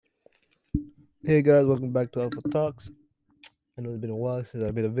Hey guys, welcome back to Alpha Talks. I know it's been a while since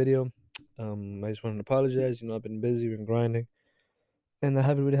I made a video. I just wanted to apologize. I've been busy, been grinding, and I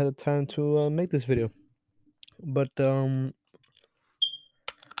haven't really had the time to make this video. But I'm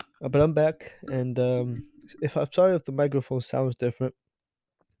back, and if I'm sorry if the microphone sounds different.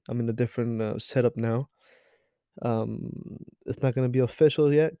 I'm in a different setup now. It's not gonna be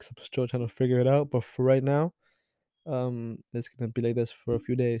official yet because I'm still trying to figure it out. But for right now, it's gonna be like this for a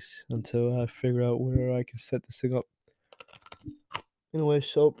few days until I figure out where I can set this thing up. Anyway,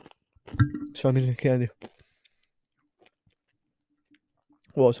 so I'm eating candy.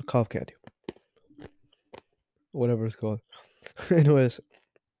 Well, it's a cough candy, whatever it's called. Anyways,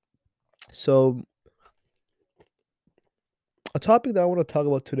 so a topic that I want to talk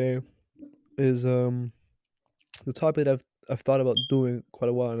about today is the topic that I've thought about doing quite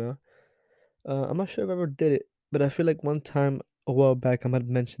a while now. I'm not sure if I ever did it, but I feel like one time a while back I might have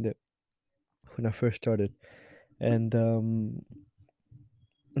mentioned it when I first started, and um,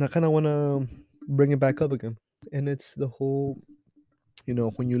 and I kind of want to bring it back up again. And it's the whole,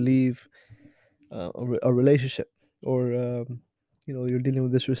 when you leave a relationship or you're dealing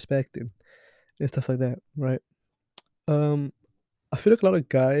with disrespect and stuff like that, right? Um, I feel like a lot of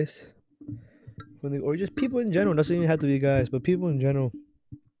guys or just people in general, doesn't even have to be guys, but people in general,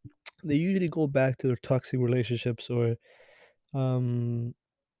 they usually go back to their toxic relationships or um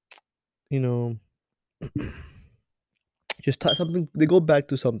you know something. They go back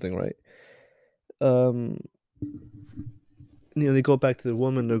to something, right? um they go back to the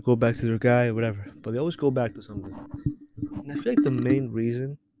woman or go back to their guy or whatever, but they always go back to something. And I feel like the main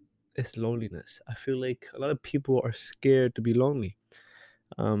reason is loneliness. I feel like a lot of people are scared to be lonely,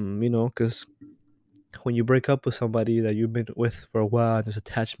 because when you break up with somebody that you've been with for a while, there's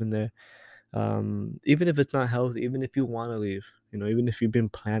attachment there. Even if it's not healthy, even if you want to leave, even if you've been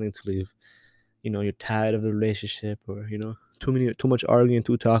planning to leave, you're tired of the relationship, or too much arguing,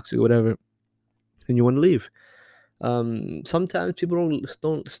 too toxic, whatever, and you want to leave. Sometimes people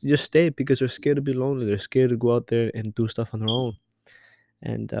don't just stay because they're scared to be lonely. They're scared to go out there and do stuff on their own.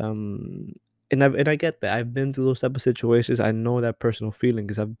 And um and i and I get that. I've been through those type of situations. I know that personal feeling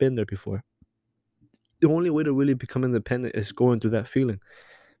because I've been there before. The only way to really become independent is going through that feeling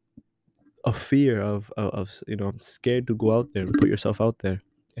of fear I'm scared to go out there and put yourself out there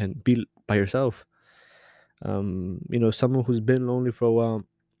and be by yourself. Someone who's been lonely for a while,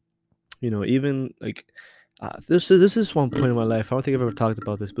 even like this is one point in my life. I don't think I've ever talked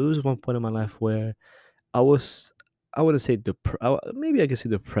about this, but there was one point in my life where I was, I wouldn't say maybe I could say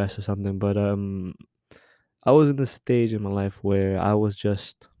depressed or something, but I was in this stage in my life where I was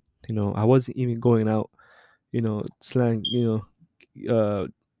just, I wasn't even going out, slang, uh,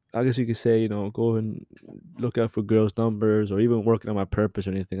 I guess you could say, go and look out for girls' numbers or even working on my purpose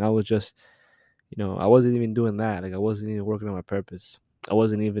or anything. I was just, I wasn't even doing that. Like I wasn't even working on my purpose. I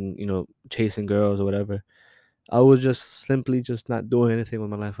wasn't even, chasing girls or whatever. I was just simply just not doing anything with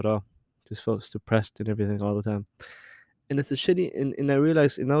my life at all. Just felt depressed and everything all the time. And it's a shitty, and I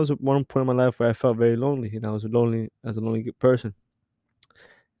realized, and that was one point in my life where I felt very lonely, and I was lonely as a lonely person.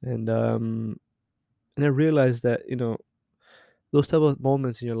 And and I realized that, those type of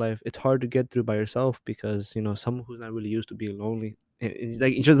moments in your life, it's hard to get through by yourself because someone who's not really used to being lonely,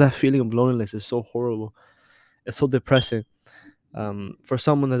 it's just that feeling of loneliness is so horrible. It's so depressing. For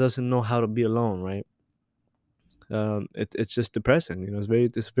someone that doesn't know how to be alone, right? It's just depressing.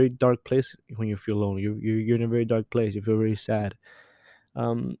 It's a very dark place when you feel lonely. You're in a very dark place. You feel very sad.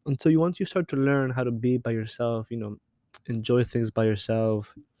 Until once you start to learn how to be by yourself, enjoy things by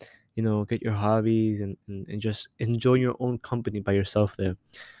yourself, get your hobbies and just enjoy your own company by yourself there.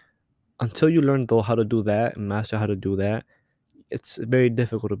 Until you learn though how to do that and master how to do that, it's very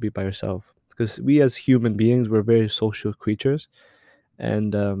difficult to be by yourself because we as human beings, we're very social creatures.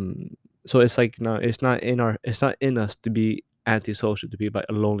 And so it's like, no, it's not in us to be antisocial, to be by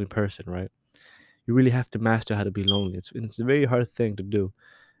a lonely person, right? You really have to master how to be lonely. It's a very hard thing to do.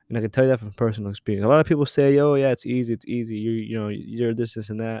 And I can tell you that from personal experience. A lot of people say, "Oh, yeah, it's easy. You're this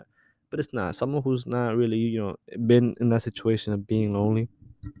and that," but it's not. Someone who's not really, been in that situation of being lonely,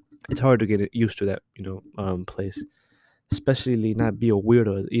 it's hard to get used to that, place. Especially not be a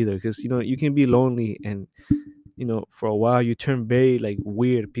weirdo either, because you can be lonely and for a while you turn very like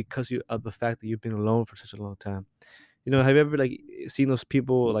weird because of the fact that you've been alone for such a long time. Have you ever like seen those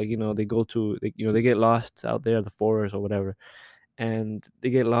people, like they go to, like, they get lost out there in the forest or whatever, and they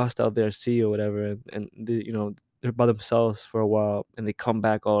get lost out there at sea or whatever, and they're by themselves for a while and they come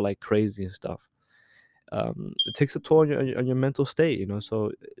back all like crazy and stuff. It takes a toll on your mental state,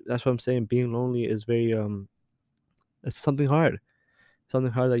 so that's what I'm saying. Being lonely is very it's something hard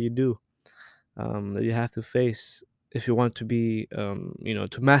that you do. that you have to face if you want to be,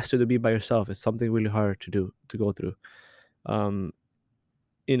 to master to be by yourself. It's something really hard to do, to go through. Um,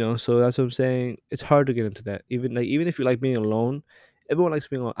 so that's what I'm saying. It's hard to get into that. Even if you like being alone, everyone likes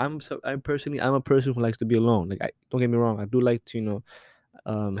being alone. I'm a person who likes to be alone. Like, don't get me wrong, I do like to,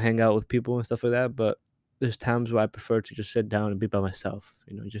 hang out with people and stuff like that. But there's times where I prefer to just sit down and be by myself.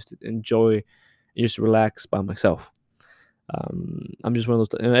 Just to enjoy and just relax by myself. I'm just one of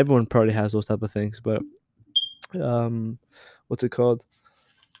those, and everyone probably has those type of things. But um, what's it called?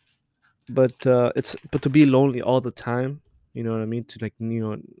 But to be lonely all the time, you know what I mean? To, like,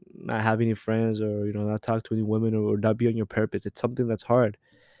 not have any friends, or not talk to any women, or not be on your purpose. It's something that's hard.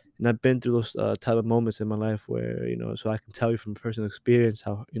 And I've been through those type of moments in my life where, so I can tell you from personal experience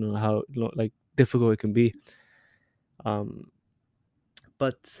how, like, difficult it can be. Um,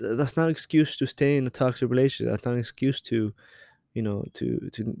 but that's not an excuse to stay in a toxic relationship. That's not an excuse to,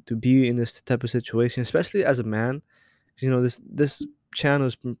 to be in this type of situation, especially as a man. 'Cause, this channel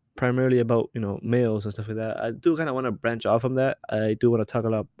is primarily about, males and stuff like that. I do kind of want to branch off from that. I do want to talk a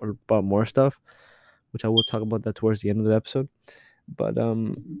lot about more stuff, which I will talk about that towards the end of the episode. But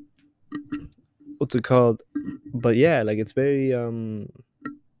what's it called? But yeah, like, it's very, how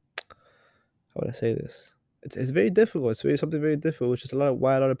would I say this? It's very difficult. It's very something very difficult, which is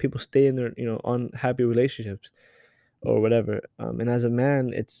why a lot of people stay in their, unhappy relationships or whatever. And as a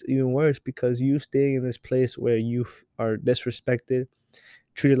man, it's even worse because you staying in this place where you are disrespected,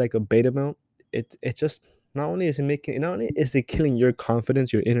 treated like a beta male. It just, not only is it killing your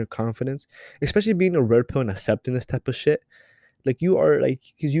confidence, your inner confidence, especially being a red pill and accepting this type of shit. Like, you are, like,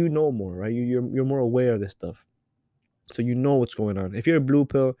 because you know more, right? You're more aware of this stuff, so you know what's going on. If you're a blue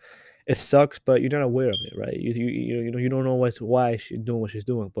pill, it sucks, but you're not aware of it, right? You don't know why she's doing what she's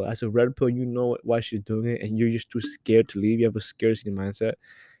doing. But as a red pill, you know why she's doing it, and you're just too scared to leave. You have a scarcity mindset.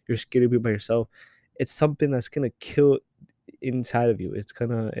 You're scared to be by yourself. It's something that's gonna kill inside of you. It's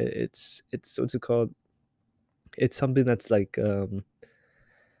what's it called? It's something that's like,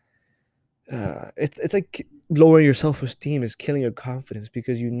 it's like lowering your self esteem, is killing your confidence,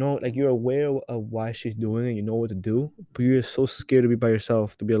 because like, you're aware of why she's doing it, you know what to do, but you're so scared to be by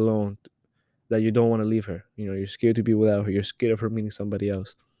yourself, to be alone, that you don't want to leave her. You're scared to be without her. You're scared of her meeting somebody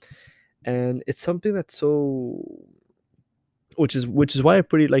else, and it's something that's so, which is why I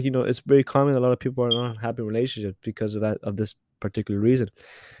pretty, like, it's very common. A lot of people are not happy in relationships because of this particular reason.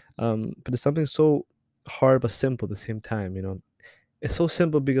 But it's something so hard but simple at the same time. It's so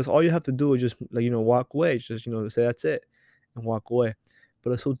simple because all you have to do is just, like, walk away. Just, say that's it and walk away.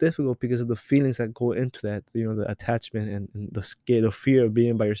 But it's so difficult because of the feelings that go into that. The attachment, and the scare, the fear of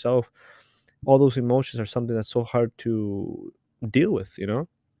being by yourself. All those emotions are something that's so hard to deal with.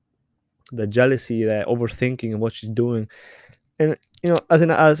 The jealousy, that overthinking of what she's doing, and, as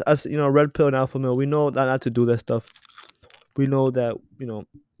red pill and alpha male, we know that not to do that stuff. We know that, we don't.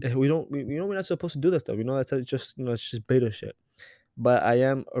 We know we're not supposed to do that stuff. We know that's just, it's just beta shit. But I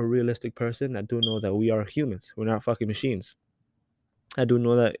am a realistic person. I do know that we are humans. We're not fucking machines. I do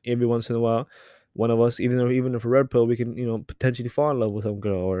know that every once in a while, one of us, even if a red pill, we can, potentially fall in love with some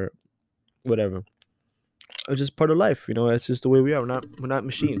girl or whatever. It's just part of life. It's just the way we are. We're not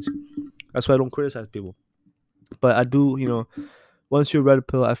machines. That's why I don't criticize people. But I do, once you're red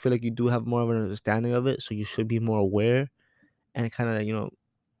pill, I feel like you do have more of an understanding of it. So you should be more aware and kind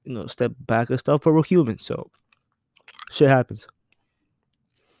of, step back and stuff. But we're human, so shit happens.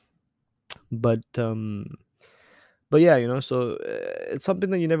 But yeah, so it's something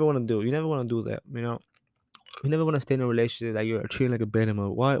that you never want to do. You never want to do that. You never want to stay in a relationship that you're treating like a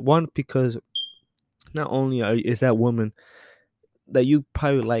animal. Why? One, because not only is that woman that you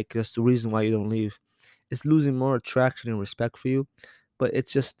probably like, that's the reason why you don't leave. It's losing more attraction and respect for you. But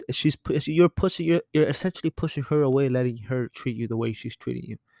it's just, you're essentially pushing her away, letting her treat you the way she's treating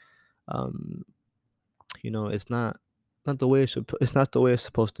you. Um, it's not the way it's not the way it's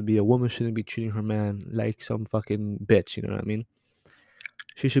supposed to be. A woman shouldn't be treating her man like some fucking bitch. You know what I mean?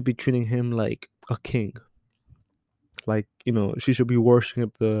 She should be treating him like a king. Like, she should be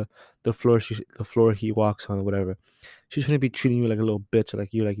worshiping the floor he walks on, or whatever. She shouldn't be treating you like a little bitch, like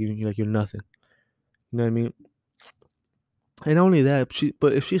you're nothing. You know what I mean? And not only that,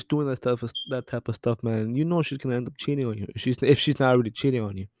 but if she's doing that type of stuff, man, she's gonna end up cheating on you. If she's not already cheating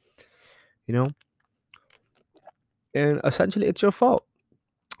on you, you know. And essentially, it's your fault.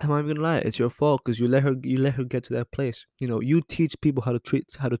 I'm not even gonna lie, it's your fault because you let her get to that place. You teach people how to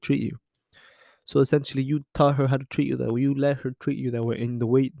treat you. So essentially, you taught her how to treat you that way. You let her treat you that way, and the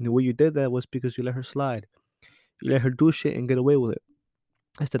way you did that was because you let her slide. You let her do shit and get away with it,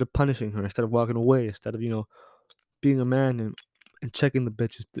 instead of punishing her, instead of walking away, instead of being a man and and checking the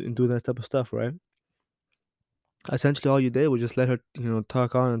bitches and doing that type of stuff, right? Essentially, all you did was just let her,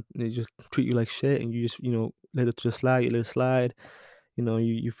 talk on, and they just treat you like shit, and you just, let it just slide. You let it slide.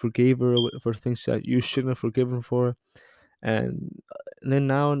 You forgave her for things that you shouldn't have forgiven for, and then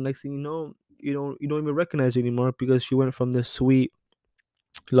now, next thing you know, you don't even recognize her anymore because she went from this sweet,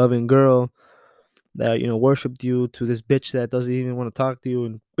 loving girl that worshipped you to this bitch that doesn't even want to talk to you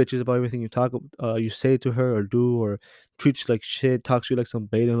and bitches about everything you say to her or do, or treats you like shit, talks to you like some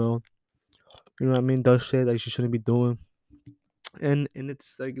beta male. You know what I mean? Does shit that she shouldn't be doing, and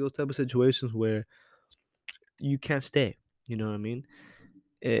it's like those type of situations where you can't stay. You know what I mean?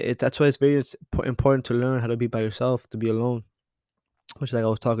 That's why it's very important to learn how to be by yourself, to be alone. Which, like I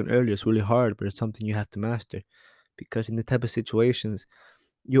was talking earlier, it's really hard, but it's something you have to master. Because in the type of situations,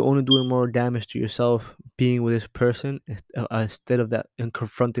 you're only doing more damage to yourself being with this person instead of that and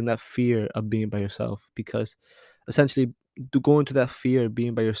confronting that fear of being by yourself. Because essentially, to go into that fear of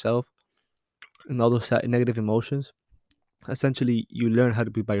being by yourself and all those negative emotions, essentially, you learn how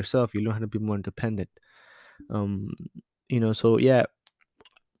to be by yourself. You learn how to be more independent. Um, so yeah,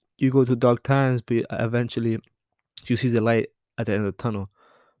 you go through dark times, but eventually you see the light at the end of the tunnel.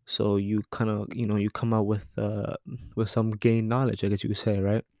 So you kind of, you come out with some gained knowledge, I guess you could say,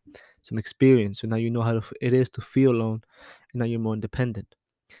 right? Some experience. So now you know how it is to feel alone, and now you're more independent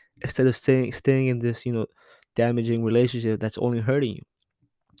instead of staying in this, damaging relationship that's only hurting you,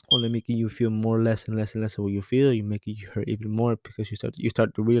 only making you feel more less and less and less of what you feel. You make you hurt even more because you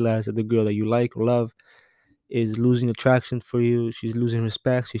start to realize that the girl that you like or love is losing attraction for you. She's losing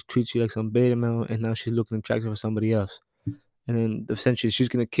respect. She treats you like some beta male, and now she's looking attractive for somebody else. And then essentially she's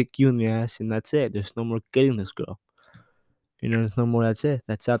gonna kick you in the ass, and that's it. There's no more getting this girl. There's no more. That's it.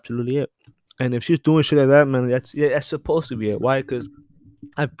 That's absolutely it. And if she's doing shit like that, man, that's supposed to be it. Why? Because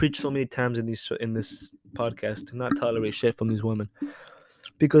I've preached so many times in this podcast to not tolerate shit from these women.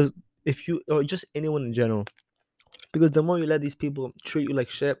 Because if you, or just anyone in general, because the more you let these people treat you like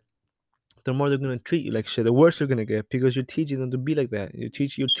shit, the more they're gonna treat you like shit. The worse you're gonna get because you're teaching them to be like that. You're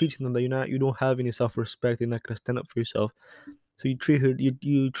teaching them that you don't have any self respect. You're not gonna stand up for yourself. So you treat her, you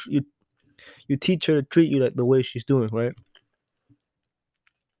teach her to treat you like the way she's doing, right?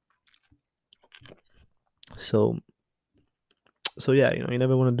 So yeah, you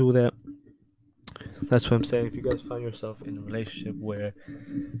never want to do that. That's what I'm saying. If you guys find yourself in a relationship where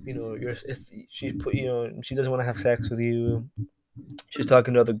she doesn't want to have sex with you, she's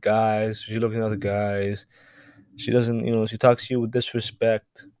talking to other guys, she's looking at other guys, she doesn't, she talks to you with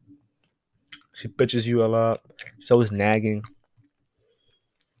disrespect, she bitches you a lot, she's always nagging,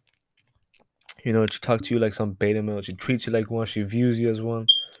 she talks to you like some beta male, she treats you like one, she views you as one.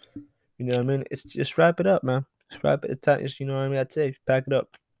 You know what I mean? It's just wrap it up, man. Just wrap it. You know what I mean? I'd say pack it up,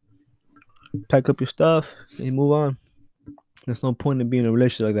 pack up your stuff, and move on. There's no point in being in a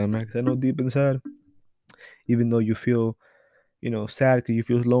relationship like that, man. Because I know deep inside, even though you feel, sad because you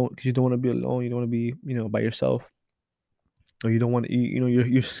feel alone, because you don't want to be alone, you don't want to be, by yourself, or you don't want to,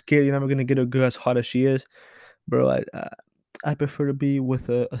 you're scared you're never gonna get a girl as hot as she is, bro. I prefer to be with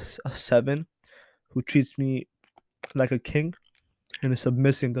a 7 who treats me like a king and is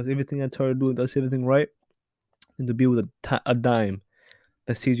submissive, does everything I tell her to do, does everything right, than to be with a dime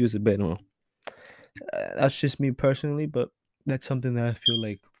that sees you as a bit. No, that's just me personally, but that's something that I feel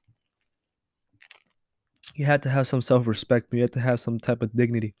like you have to have some self-respect. You have to have some type of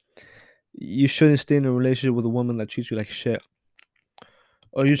dignity. You shouldn't stay in a relationship with a woman that treats you like shit,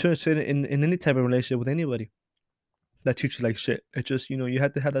 or you shouldn't stay in any type of relationship with anybody that treats you like shit. It's just you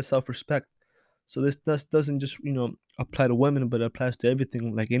have to have that self-respect. So this doesn't just apply to women, but it applies to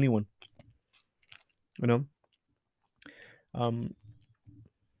everything, like anyone. You know. Um,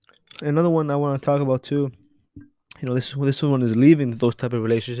 Another one I want to talk about too. This one is leaving those type of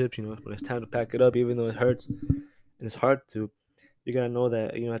relationships. When it's time to pack it up, even though it hurts and it's hard to. You gotta know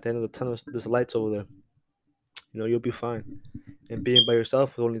that at the end of the tunnel, there's lights over there. You'll be fine. And being by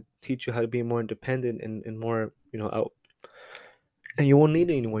yourself will only teach you how to be more independent and more out. And you won't need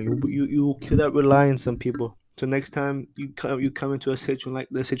anyone. You kill that rely on some people. So next time you come into a situation like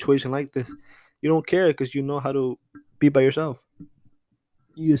this, you don't care because you know how to be by yourself.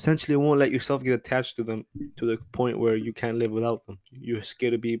 You essentially won't let yourself get attached to them to the point where you can't live without them. You're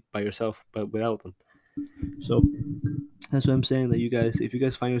scared to be by yourself, but without them. So that's what I'm saying. That you guys, if you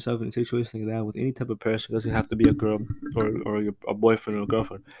guys find yourself in a situation like that with any type of person, it doesn't have to be a girl or a boyfriend or a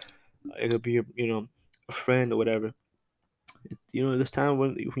girlfriend. It could be a friend or whatever. This time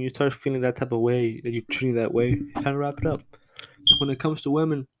when you start feeling that type of way, that you're treating that way, kind of wrap it up. When it comes to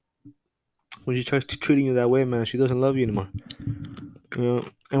women, when she starts treating you that way, man, she doesn't love you anymore.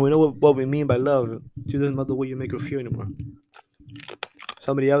 And we know what we mean by love. She doesn't love the way you make her feel anymore.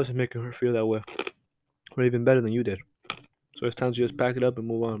 Somebody else is making her feel that way, or even better than you did. So it's time to just pack it up and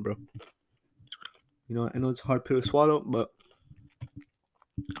move on, bro. I know it's a hard pill to swallow, but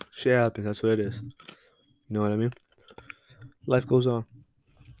shit happens. That's what it is. You know what I mean? Life goes on.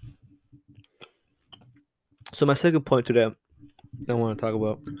 So my second point today that I want to talk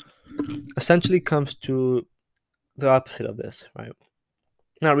about essentially comes to the opposite of this, right?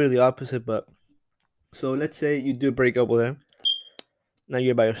 Not really the opposite, but so let's say you do break up with her. Now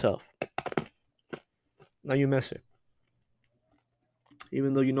you're by yourself. Now you miss her,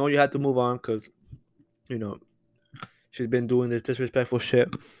 even though you know you had to move on because you know she's been doing this disrespectful shit.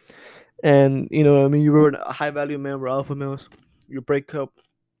 And I mean, you were a high value man, we're alpha males. You break up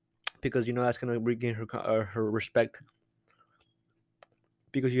because you know that's gonna regain her respect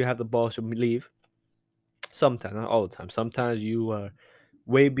because you have the balls to leave. Sometimes, not all the time. Sometimes you are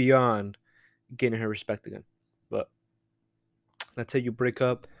way beyond gaining her respect again. But let's say you break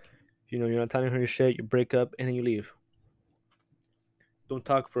up. You're not telling her your shit. You break up and then you leave. Don't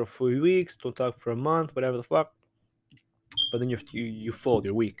talk for a few weeks. Don't talk for a month. Whatever the fuck. But then you fold.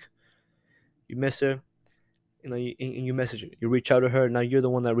 You're weak. You miss her. And you message her. You reach out to her. Now you're the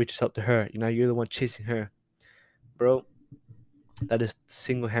one that reaches out to her. You're the one chasing her, bro. That is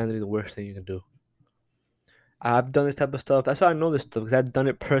single-handedly the worst thing you can do. I've done this type of stuff. That's why I know this stuff because I've done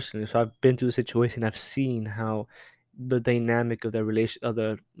it personally. So I've been through the situation. I've seen how the dynamic of the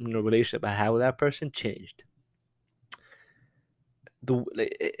relationship I had with that person changed.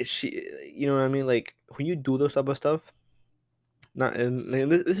 She, you know what I mean? Like when you do those type of stuff, not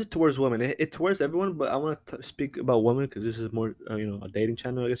and this is towards women. It towards everyone, but I want to speak about women because this is more a dating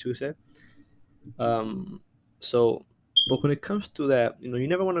channel, I guess you would say. Um, so, but when it comes to that, you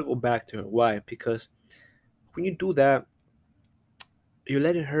never want to go back to her. Why? Because when you do that, you're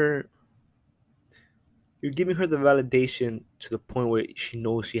letting her you're giving her the validation to the point where she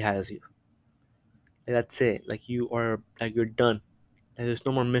knows she has you. And that's it. Like you're done. Like there's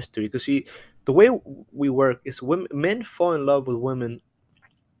no more mystery. Because see, the way we work is men fall in love with women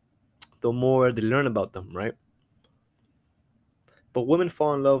the more they learn about them, right? But women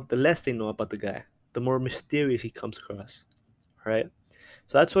fall in love the less they know about the guy, the more mysterious he comes across, right?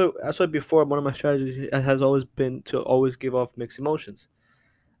 So that's why before one of my strategies has always been to always give off mixed emotions.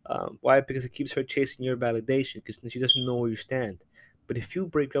 Why? Because it keeps her chasing your validation because she doesn't know where you stand. But if you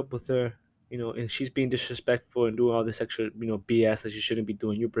break up with her, and she's being disrespectful and doing all this extra, BS that she shouldn't be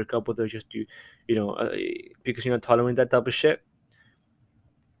doing, you break up with her just to, because you're not tolerating that type of shit,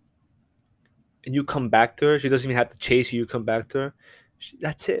 and you come back to her, she doesn't even have to chase you. You come back to her,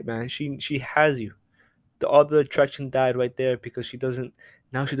 that's it, man. She has you. The other attraction died right there because she doesn't.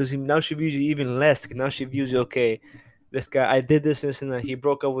 Now she doesn't. Now she views you even less. Now she views you okay. This guy, I did this and that. He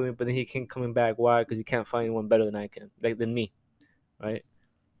broke up with me, but then he can't coming back. Why? Because he can't find anyone better than I can, like than me, right?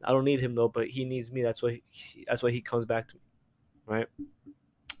 I don't need him though, but he needs me. That's why he comes back to me, right?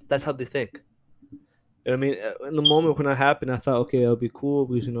 That's how they think. I mean, in the moment when that happened, I thought, okay, it'll be cool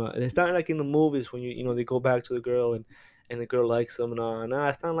because it's not like in the movies when they go back to the girl and the girl likes them and all. Nah,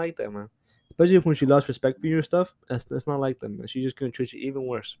 it's not like that, man. Especially when she lost respect for you and stuff. That's not like that, man. She's just gonna treat you even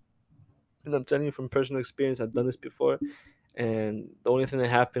worse. And I'm telling you from personal experience, I've done this before, and the only thing that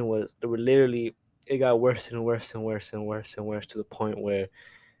happened was there were literally it got worse and worse and worse and worse and worse to the point where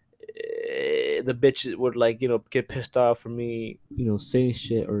the bitch would like get pissed off for me saying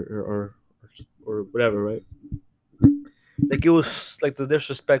shit or whatever, right? Like it was like the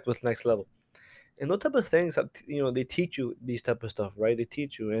disrespect was next level. And those type of things that they teach you these type of stuff, right? They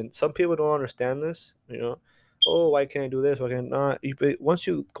teach you, and some people don't understand this. Oh, why can't I do this? Why can't I not? But once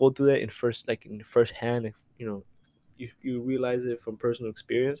you go through that in first hand, if you realize it from personal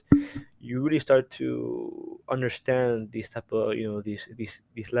experience, you really start to understand these type of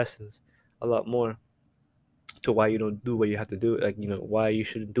these lessons a lot more to why you don't do what you have to do, like why you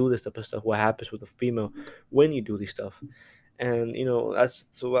shouldn't do this type of stuff, what happens with a female when you do these stuff. And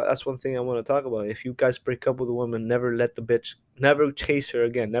that's one thing I want to talk about. If you guys break up with a woman, never let the bitch, never chase her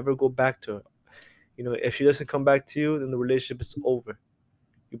again, never go back to her. If she doesn't come back to you, then the relationship is over.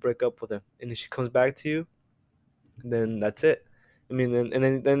 You break up with her, and if she comes back to you, then that's it. I mean,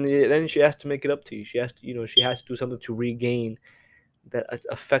 then she has to make it up to you. She has to do something to regain that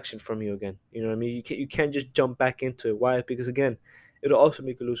affection from you again. You know what I mean? You can't just jump back into it. Why? Because again, it'll also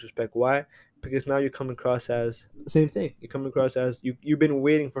make you lose respect. Why? Because now you're coming across as the same thing. You're coming across as you've been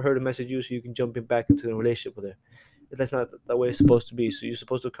waiting for her to message you so you can jump in back into the relationship with her. That's not the way it's supposed to be. So you're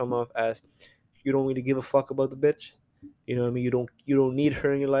supposed to come off as you don't really give a fuck about the bitch. You know what I mean? You don't need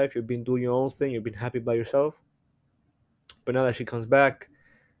her in your life. You've been doing your own thing. You've been happy by yourself. But now that she comes back,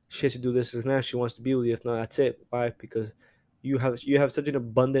 she has to do this and that. She wants to be with you. If not, that's it. Why? Because You have such an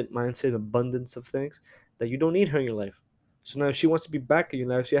abundant mindset, abundance of things, that you don't need her in your life. So now if she wants to be back in your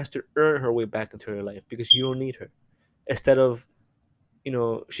life, she has to earn her way back into your life because you don't need her. Instead of,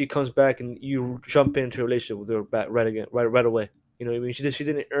 she comes back and you jump into a relationship with her back right again, right away. You know what I mean? She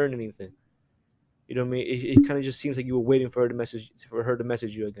didn't earn anything. You know what I mean? It kind of just seems like you were waiting for her to message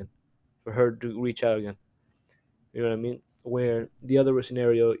you again, for her to reach out again. You know what I mean? Where the other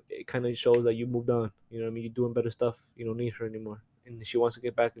scenario, it kind of shows that you moved on. You know what I mean? You're doing better stuff. You don't need her anymore, and she wants to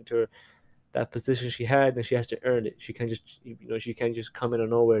get back into that position she had, and she has to earn it. She can't just come in out of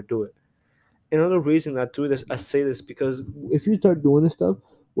nowhere and do it. Another reason I do this, I say this because if you start doing this stuff,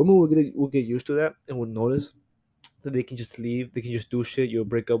 women will get used to that and will notice that they can just leave, they can just do shit. You'll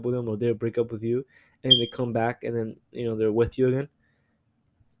break up with them, or they'll break up with you, and they come back, and then they're with you again,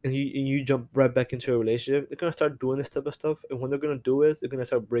 and you jump right back into a relationship. They're gonna start doing this type of stuff, and what they're gonna do is they're gonna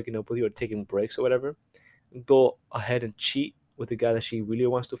start breaking up with you or taking breaks or whatever, and go ahead and cheat with the guy that she really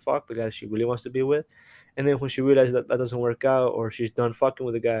wants to fuck, the guy that she really wants to be with. And then when she realizes that that doesn't work out, or she's done fucking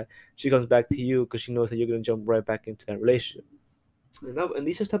with the guy, she comes back to you because she knows that you're gonna jump right back into that relationship. And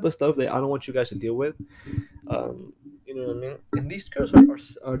these are type of stuff that I don't want you guys to deal with. Um, you know what I mean? And these girls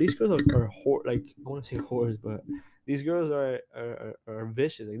are these girls are like, I want to say whores, but these girls are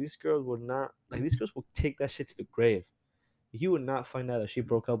vicious. Like these girls would not, like these girls will take that shit to the grave. You would not find out that she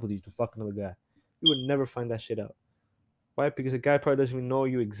broke up with you to fuck another guy. You would never find that shit out. Why? Because the guy probably doesn't even know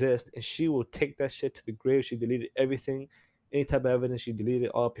you exist, and she will take that shit to the grave. She deleted everything, any type of evidence. She deleted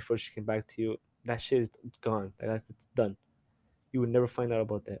it all before she came back to you. That shit is gone. Like it's done. You would never find out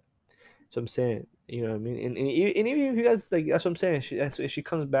about that. So I'm saying, you know what I mean? And even if you guys, like, that's what I'm saying. If she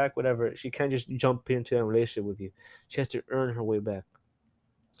comes back, whatever, she can't just jump into a relationship with you. She has to earn her way back.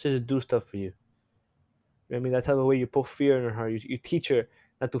 She has to do stuff for you. You know what I mean? That type of way you put fear in her. You teach her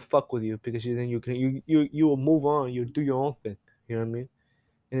not to fuck with you, because then you will move on. You do your own thing. You know what I mean?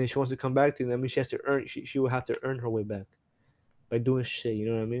 And then she wants to come back to you. That means she has to earn. She will have to earn her way back by doing shit. You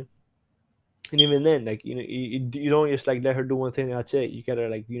know what I mean? And even then, like, you don't just like let her do one thing and that's it. You gotta,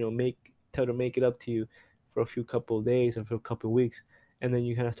 like, make tell her to make it up to you for a few couple of days or for a couple of weeks, and then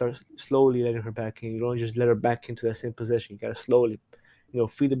you kind of start slowly letting her back in. You don't just let her back into that same position. You gotta slowly,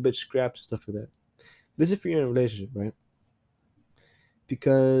 feed the bitch scraps and stuff like that. This is if you're in a relationship, right?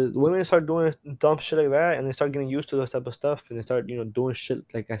 Because women start doing dumb shit like that, and they start getting used to this type of stuff, and they start, doing shit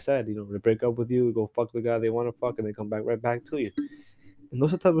like I said. They break up with you, go fuck the guy they want to fuck, and they come back right back to you. And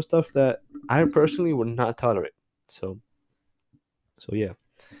those are the type of stuff that I personally would not tolerate. So yeah.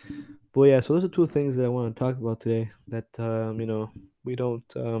 But yeah, so those are two things that I want to talk about today. That we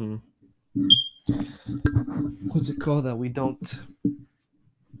don't what's it called? That we don't.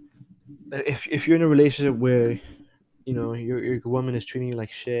 If you're in a relationship where your woman is treating you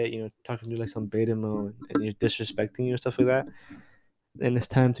like shit, talking to you like some beta male, and you're disrespecting you and stuff like that, then it's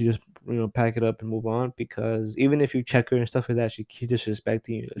time to just pack it up and move on. Because even if you check her and stuff like that, she's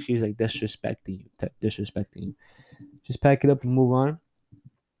disrespecting you. She's like disrespecting you. Just pack it up and move on,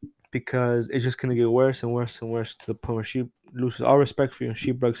 because it's just gonna get worse and worse and worse, to the point where she loses all respect for you and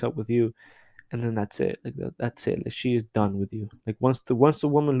she breaks up with you, and then that's it. Like that's it. Like she is done with you. Like once the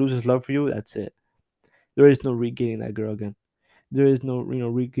woman loses love for you, that's it. There is no regaining that girl again. There is no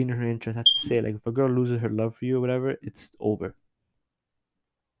regaining her interest. That's it. Like if a girl loses her love for you or whatever, it's over.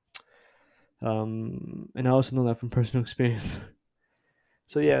 And I also know that from personal experience.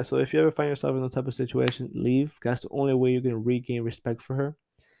 So yeah, so if you ever find yourself in that type of situation, leave. That's the only way you're gonna regain respect for her,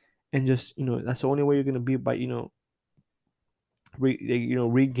 and just that's the only way you're gonna be by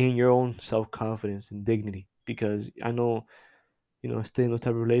regain your own self confidence and dignity. Because I know, stay in those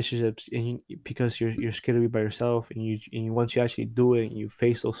type of relationships, and because you're scared to be by yourself, and once you actually do it, and you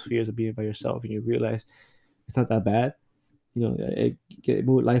face those fears of being by yourself, and you realize it's not that bad.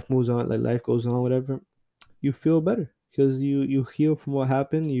 Life moves on, like life goes on, whatever. You feel better because you heal from what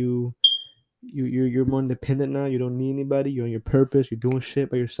happened. You're more independent now. You don't need anybody. You're on your purpose. You're doing shit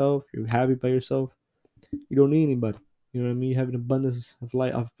by yourself. You're happy by yourself. You don't need anybody. You know what I mean? You have an abundance of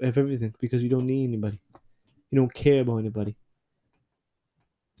life, of everything, because you don't need anybody. You don't care about anybody.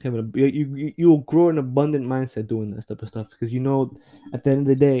 You will grow an abundant mindset doing this type of stuff, because at the end of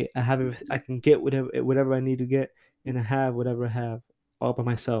the day, I can get whatever I need to get, and I have whatever I have all by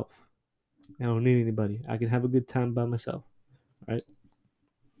myself. I don't need anybody. I can have a good time by myself, right?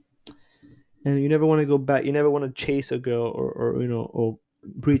 And you never want to go back. You never want to chase a girl, or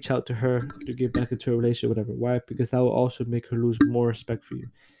reach out to her to get back into a relationship, whatever. Why? Because that will also make her lose more respect for you,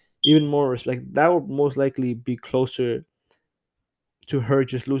 even more respect. That will most likely be closer to her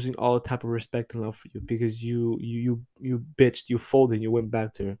just losing all type of respect and love for you, because you bitched, you folded, you went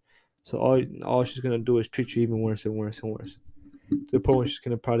back to her. So all she's gonna do is treat you even worse and worse and worse. to the point where she's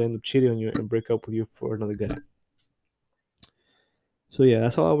gonna probably end up cheating on you and break up with you for another guy. So yeah,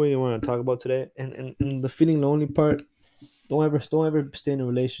 that's all I really want to talk about today. And the feeling lonely part, don't ever stay in a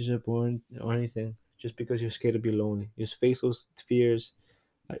relationship or anything just because you're scared to be lonely. Just face those fears.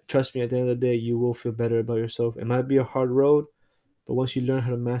 Trust me, at the end of the day, you will feel better about yourself. It might be a hard road, but once you learn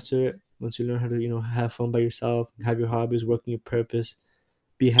how to master it, once you learn how to have fun by yourself, have your hobbies, work on your purpose,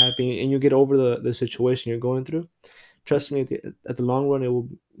 be happy, and you get over the situation you're going through. Trust me, at the long run, it will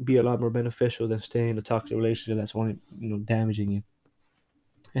be a lot more beneficial than staying in a toxic relationship that's only damaging you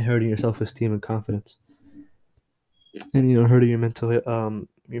and hurting your self esteem and confidence, and hurting your mental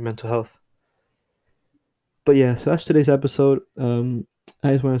health. But yeah, so that's today's episode.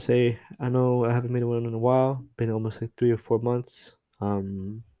 I just want to say I know I haven't made one in a while, been almost like 3 or 4 months.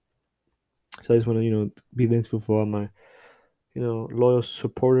 So I just want to be thankful for all my loyal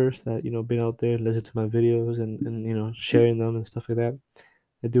supporters that been out there, listen to my videos and sharing them and stuff like that.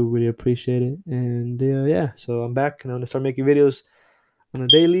 I do really appreciate it. And yeah, so I'm back and I'm gonna start making videos on a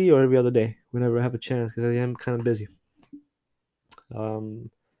daily or every other day whenever I have a chance because I am kind of busy.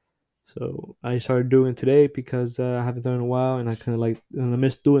 So I started doing it today because I haven't done it in a while, and I kind of and I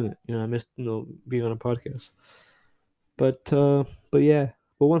miss doing it. I missed being on a podcast. But yeah.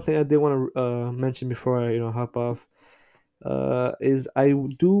 But one thing I did want to mention before I hop off is I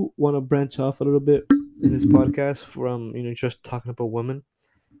do want to branch off a little bit in this podcast from just talking about women.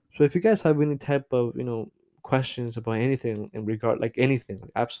 So if you guys have any type of questions about anything in regard like anything,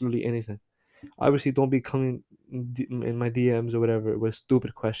 like absolutely anything, obviously don't be coming in my DMs or whatever with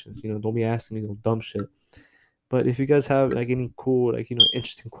stupid questions. Don't be asking me no dumb shit. But if you guys have like any cool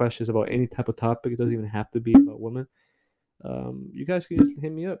interesting questions about any type of topic, it doesn't even have to be about women. You guys can just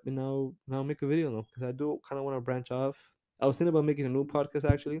hit me up and I'll make a video now because I do kind of want to branch off. I was thinking about making a new podcast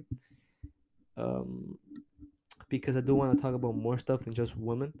actually, um, because I do want to talk about more stuff than just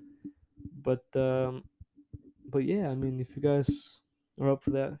women. But but yeah, I mean, if you guys are up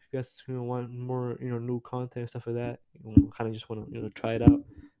for that, if you guys want more new content stuff like that, kind of just want to try it out,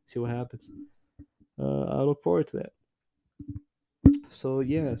 see what happens. I look forward to that. So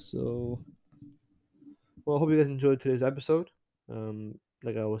yeah, well, I hope you guys enjoyed today's episode.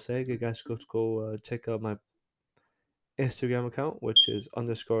 Like I was saying, you guys go check out my Instagram account, which is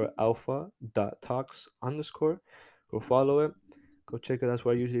underscore alpha dot talks underscore. Go follow it. Go check it. That's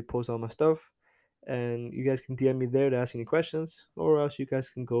where I usually post all my stuff. And you guys can DM me there to ask any questions, or else you guys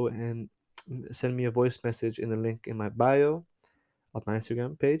can go and send me a voice message in the link in my bio of my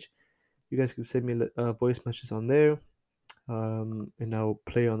Instagram page. You guys can send me a voice message on there, and I'll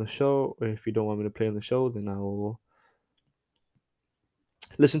play on the show. Or if you don't want me to play on the show, then I'll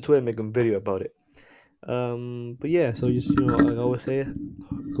listen to it and make a video about it. But yeah, so just like I always say,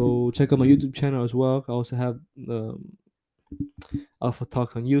 go check out my YouTube channel as well. I also have Alpha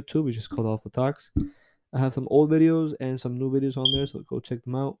Talks on YouTube, which is called Alpha Talks. I have some old videos and some new videos on there, so go check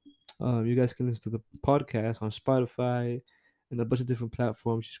them out. You guys can listen to the podcast on Spotify and a bunch of different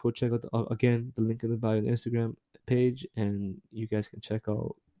platforms. Just go check out again the link in the bio on the Instagram page, and you guys can check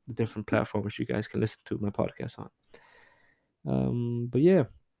out the different platforms you guys can listen to my podcast on. But yeah,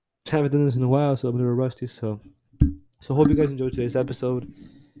 haven't done this in a while, so I'm a little rusty. So hope you guys enjoyed today's episode,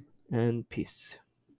 and peace.